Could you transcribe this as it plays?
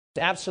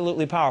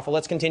Absolutely powerful.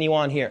 Let's continue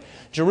on here.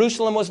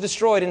 Jerusalem was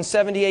destroyed in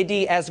 70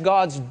 AD as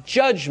God's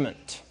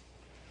judgment.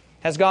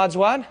 As God's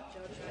what?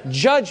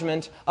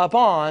 Judgment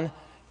upon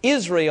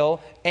Israel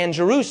and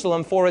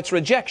Jerusalem for its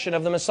rejection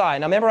of the Messiah.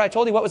 Now remember I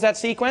told you what was that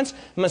sequence?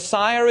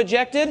 Messiah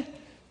rejected,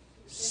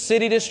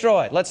 city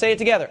destroyed. Let's say it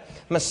together.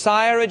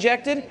 Messiah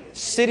rejected,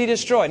 city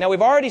destroyed. Now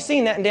we've already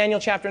seen that in Daniel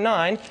chapter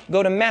 9.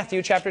 Go to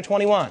Matthew chapter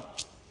 21.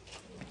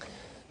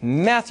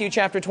 Matthew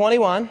chapter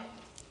 21.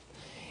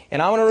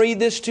 And I want to read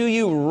this to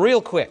you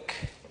real quick.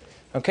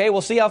 Okay,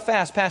 we'll see how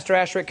fast Pastor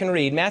Asscherick can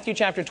read. Matthew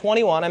chapter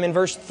 21, I'm in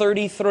verse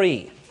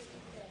 33.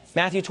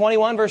 Matthew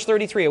 21, verse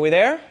 33. Are we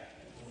there?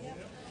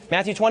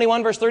 Matthew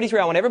 21, verse 33.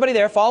 I want everybody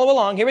there. Follow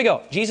along. Here we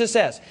go. Jesus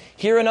says,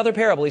 "Hear another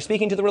parable." He's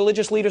speaking to the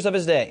religious leaders of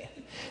his day.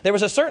 "There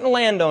was a certain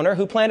landowner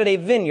who planted a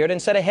vineyard and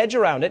set a hedge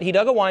around it. He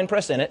dug a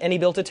winepress in it, and he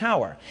built a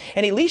tower.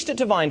 And he leased it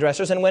to vine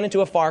dressers and went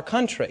into a far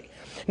country.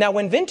 Now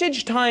when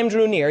vintage time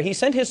drew near, he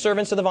sent his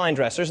servants to the vine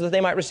dressers that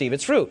they might receive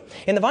its fruit.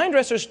 And the vine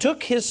dressers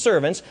took his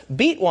servants,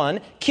 beat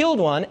one, killed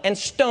one, and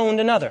stoned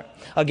another.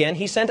 Again,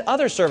 he sent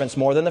other servants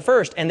more than the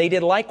first, and they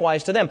did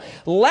likewise to them.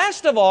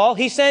 Last of all,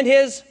 he sent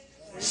his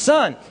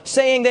son,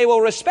 saying, 'They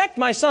will respect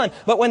my son.'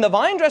 But when the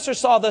vine dressers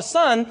saw the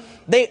son,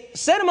 they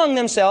said among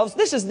themselves,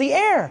 'This is the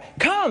heir.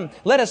 Come,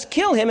 let us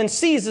kill him and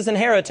seize his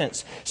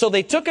inheritance.' So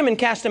they took him and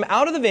cast him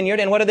out of the vineyard,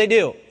 and what did they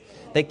do?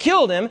 They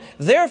killed him.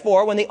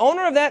 Therefore, when the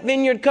owner of that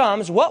vineyard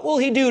comes, what will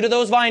he do to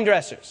those vine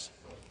dressers?"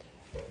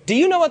 Do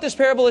you know what this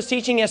parable is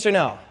teaching, yes or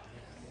no?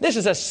 This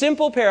is a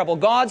simple parable.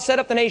 God set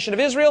up the nation of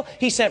Israel.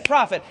 He sent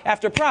prophet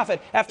after prophet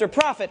after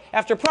prophet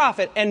after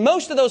prophet. And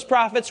most of those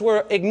prophets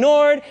were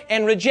ignored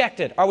and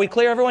rejected. Are we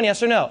clear, everyone?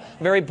 Yes or no?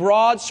 Very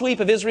broad sweep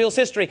of Israel's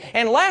history.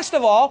 And last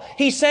of all,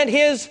 he sent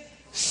his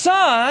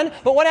son.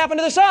 But what happened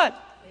to the son?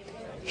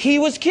 He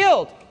was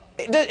killed.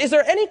 Is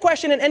there any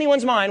question in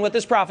anyone's mind what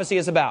this prophecy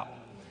is about?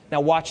 Now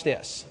watch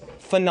this.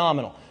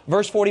 Phenomenal.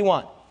 Verse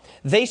 41.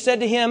 They said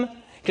to him,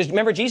 because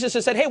remember Jesus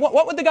has said, hey,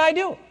 what would the guy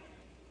do?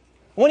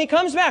 When he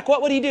comes back,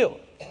 what would he do?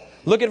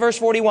 Look at verse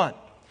 41.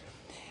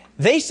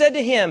 They said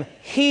to him,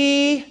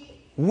 he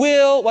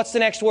will, what's the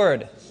next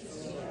word?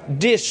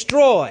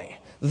 Destroy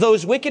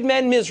those wicked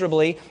men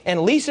miserably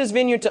and lease his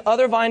vineyard to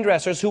other vine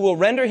dressers who will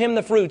render him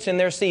the fruits in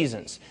their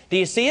seasons. Do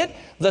you see it?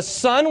 The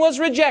son was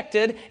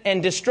rejected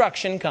and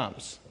destruction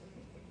comes.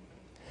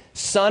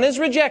 Son is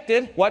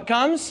rejected. What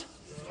comes?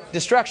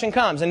 Destruction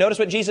comes. And notice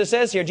what Jesus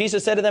says here.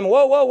 Jesus said to them,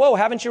 whoa, whoa, whoa,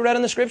 haven't you read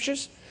in the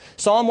Scriptures?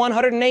 Psalm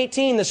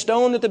 118, the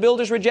stone that the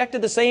builders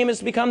rejected, the same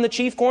has become the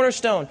chief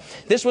cornerstone.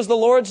 This was the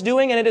Lord's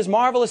doing, and it is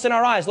marvelous in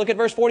our eyes. Look at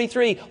verse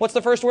 43. What's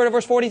the first word of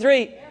verse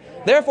 43?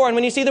 Therefore. And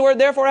when you see the word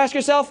therefore, ask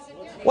yourself,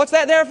 what's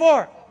that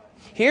therefore?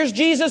 Here's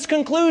Jesus'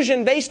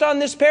 conclusion based on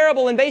this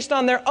parable and based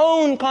on their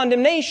own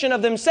condemnation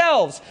of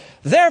themselves.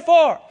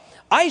 Therefore,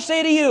 I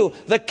say to you,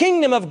 the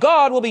kingdom of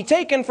God will be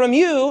taken from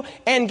you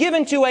and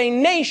given to a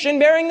nation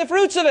bearing the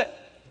fruits of it.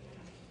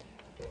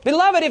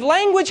 Beloved, if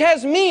language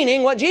has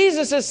meaning, what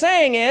Jesus is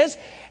saying is,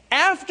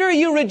 after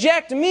you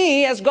reject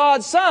me as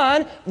God's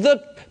son,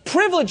 the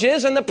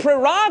privileges and the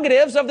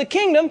prerogatives of the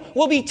kingdom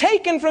will be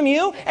taken from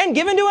you and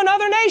given to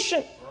another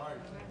nation.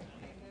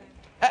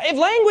 If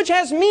language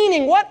has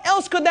meaning, what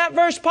else could that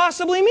verse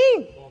possibly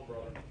mean?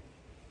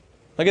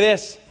 Look at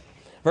this.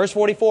 Verse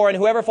 44, and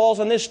whoever falls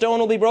on this stone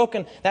will be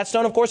broken. That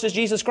stone, of course, is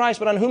Jesus Christ,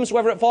 but on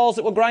whomsoever it falls,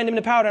 it will grind him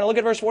to powder. Now look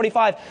at verse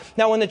 45.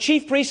 Now when the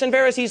chief priests and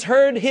Pharisees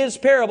heard his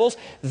parables,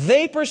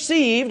 they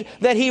perceived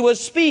that he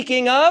was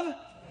speaking of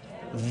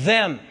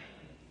them.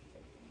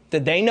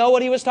 Did they know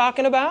what he was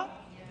talking about?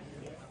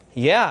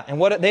 Yeah, and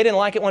they didn't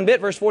like it one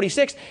bit. Verse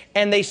 46,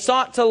 and they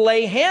sought to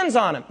lay hands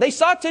on him. They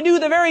sought to do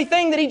the very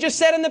thing that he just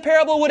said in the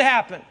parable would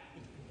happen.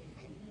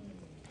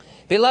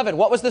 Beloved,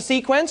 what was the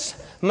sequence?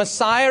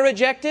 Messiah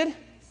rejected.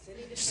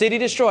 City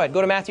destroyed. Go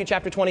to Matthew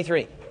chapter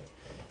 23.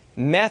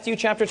 Matthew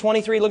chapter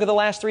 23. Look at the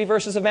last three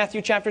verses of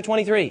Matthew chapter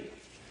 23.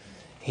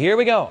 Here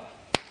we go.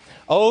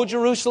 O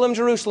Jerusalem,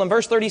 Jerusalem.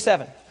 Verse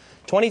 37.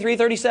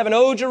 23:37.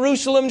 O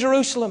Jerusalem,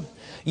 Jerusalem.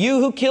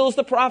 You who kills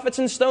the prophets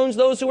and stones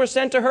those who are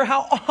sent to her.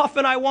 How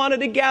often I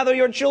wanted to gather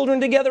your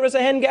children together as a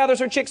hen gathers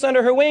her chicks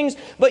under her wings.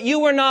 But you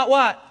were not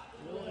what?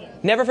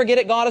 Never forget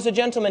it. God is a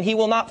gentleman. He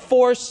will not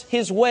force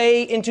his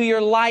way into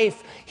your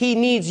life. He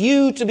needs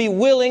you to be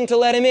willing to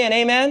let him in.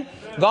 Amen?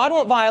 God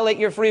won't violate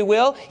your free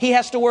will. He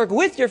has to work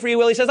with your free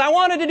will. He says, I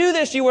wanted to do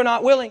this. You were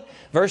not willing.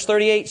 Verse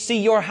 38, see,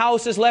 your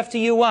house is left to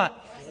you what?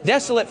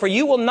 Desolate, for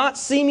you will not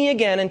see me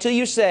again until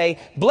you say,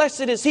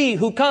 blessed is he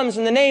who comes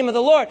in the name of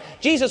the Lord.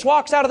 Jesus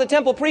walks out of the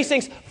temple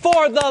precincts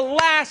for the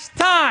last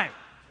time.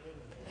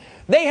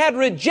 They had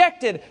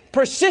rejected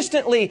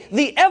persistently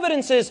the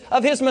evidences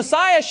of his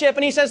messiahship.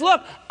 And he says,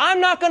 look, I'm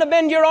not going to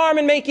bend your arm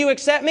and make you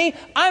accept me.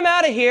 I'm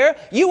out of here.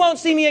 You won't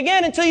see me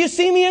again until you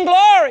see me in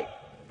glory.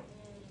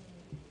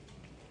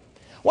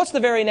 What's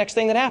the very next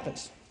thing that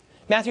happens?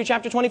 Matthew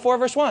chapter 24,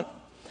 verse 1.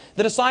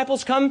 The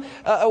disciples come,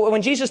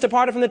 when Jesus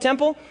departed from the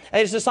temple,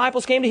 his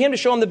disciples came to him to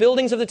show him the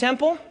buildings of the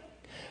temple.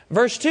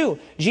 Verse 2,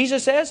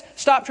 Jesus says,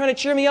 stop trying to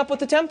cheer me up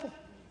with the temple.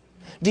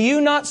 Do you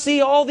not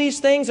see all these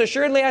things?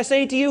 Assuredly I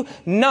say to you,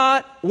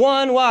 not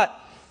one what?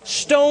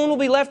 Stone will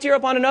be left here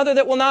upon another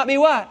that will not be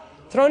what?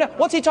 Thrown out.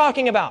 What's he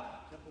talking about?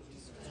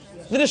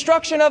 The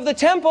destruction of the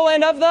temple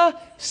and of the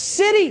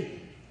city.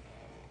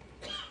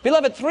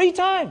 Beloved, 3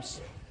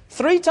 times.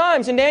 3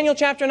 times in Daniel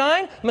chapter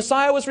 9,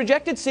 Messiah was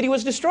rejected, city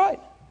was destroyed.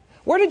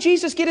 Where did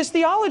Jesus get his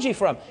theology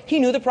from? He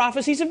knew the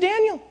prophecies of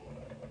Daniel.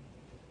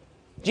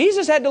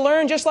 Jesus had to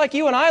learn just like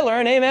you and I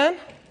learn, amen?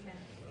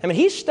 I mean,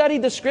 he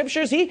studied the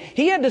Scriptures.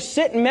 He had to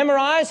sit and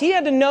memorize. He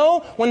had to know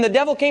when the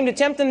devil came to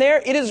tempt him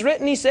there, it is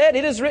written, he said,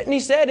 it is written, he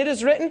said, it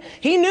is written.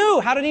 He knew.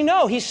 How did he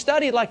know? He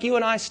studied like you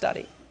and I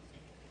study.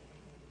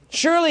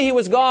 Surely he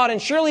was God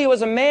and surely he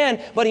was a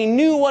man, but he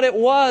knew what it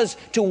was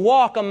to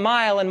walk a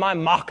mile in my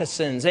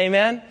moccasins,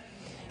 amen?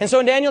 And so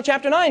in Daniel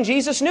chapter 9,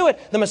 Jesus knew it.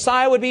 The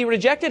Messiah would be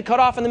rejected, cut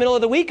off in the middle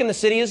of the week, and the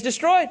city is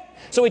destroyed.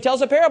 So he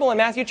tells a parable in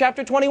Matthew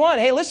chapter 21.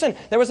 Hey, listen,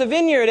 there was a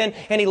vineyard, and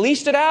he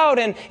leased it out,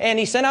 and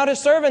he sent out his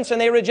servants,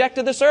 and they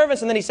rejected the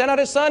servants. And then he sent out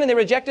his son, and they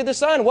rejected the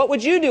son. What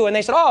would you do? And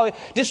they said, oh,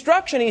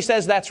 destruction. He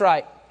says, that's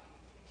right.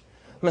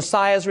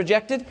 Messiah is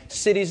rejected,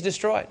 city's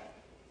destroyed.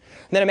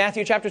 And then in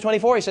Matthew chapter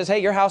 24, he says, hey,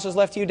 your house is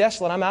left to you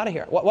desolate. I'm out of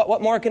here.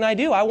 What more can I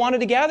do? I wanted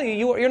to gather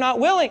you. You're not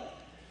willing.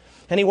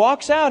 And he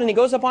walks out and he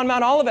goes up on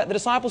Mount Olivet. The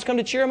disciples come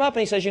to cheer him up and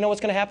he says, you know what's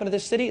going to happen to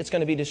this city? It's going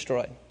to be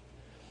destroyed.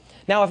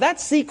 Now, if that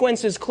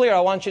sequence is clear,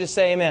 I want you to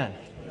say amen.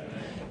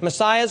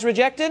 Messiah is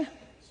rejected,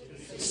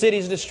 city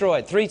is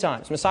destroyed. 3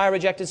 times. Messiah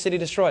rejected, city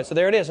destroyed. So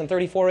there it is in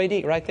 34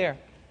 AD, right there.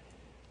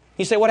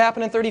 You say, what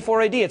happened in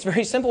 34 AD? It's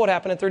very simple what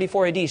happened in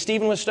 34 AD.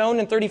 Stephen was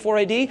stoned in 34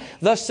 AD,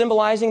 thus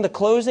symbolizing the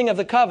closing of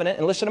the covenant.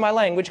 And listen to my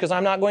language because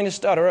I'm not going to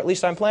stutter, or at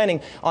least I'm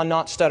planning on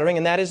not stuttering,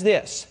 and that is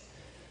this.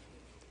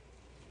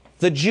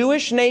 The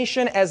Jewish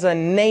nation as a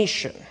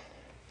nation,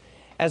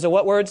 as a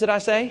what words did I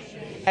say?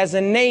 As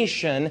a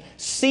nation,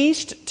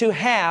 ceased to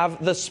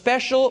have the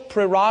special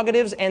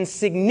prerogatives and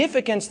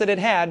significance that it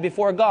had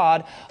before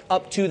God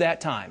up to that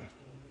time.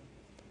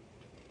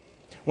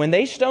 When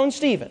they stoned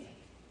Stephen,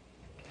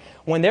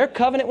 when their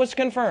covenant was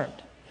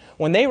confirmed,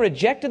 when they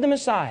rejected the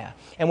Messiah,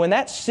 and when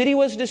that city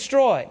was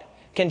destroyed,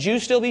 can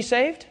Jews still be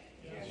saved?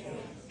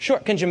 Sure.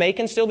 Can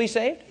Jamaicans still be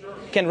saved?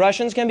 Can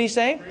Russians be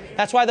saved?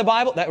 That's why the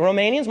Bible,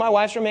 Romanians, my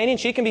wife's Romanian,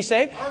 she can be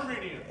saved.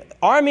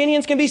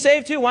 Armenians can be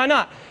saved too. Why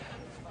not?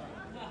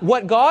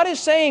 What God is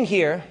saying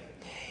here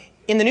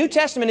in the New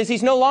Testament is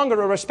He's no longer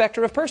a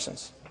respecter of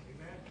persons.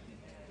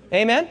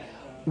 Amen?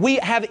 We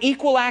have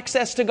equal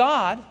access to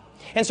God.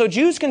 And so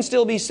Jews can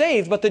still be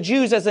saved, but the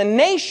Jews as a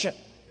nation.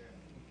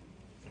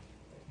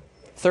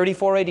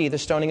 34 AD, the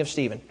stoning of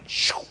Stephen.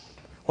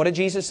 What did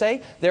Jesus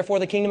say? Therefore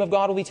the kingdom of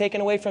God will be taken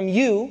away from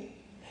you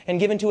and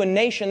given to a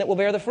nation that will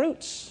bear the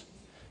fruits.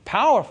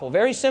 Powerful,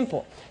 very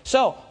simple.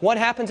 So, what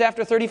happens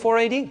after 34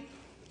 AD?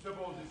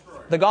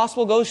 The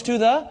gospel goes to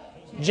the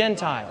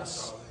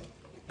Gentiles.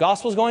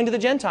 Gospel's going to the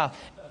Gentiles.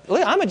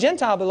 I'm a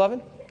Gentile,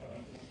 beloved.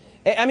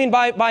 I mean,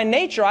 by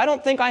nature, I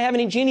don't think I have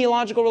any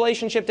genealogical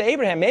relationship to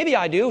Abraham. Maybe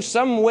I do,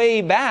 some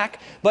way back.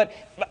 But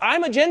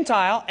I'm a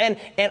Gentile, and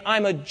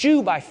I'm a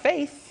Jew by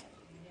faith.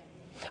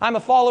 I'm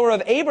a follower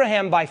of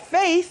Abraham by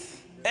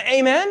faith.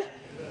 Amen?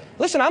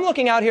 Listen, I'm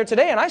looking out here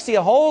today and I see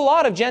a whole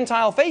lot of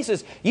Gentile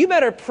faces. You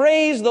better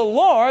praise the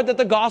Lord that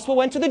the gospel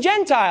went to the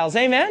Gentiles.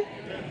 Amen?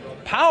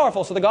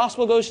 Powerful. So the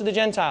gospel goes to the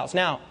Gentiles.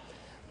 Now,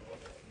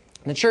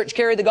 the church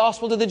carried the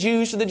gospel to the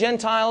Jews, to the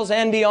Gentiles,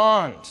 and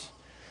beyond.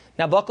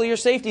 Now, buckle your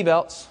safety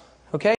belts.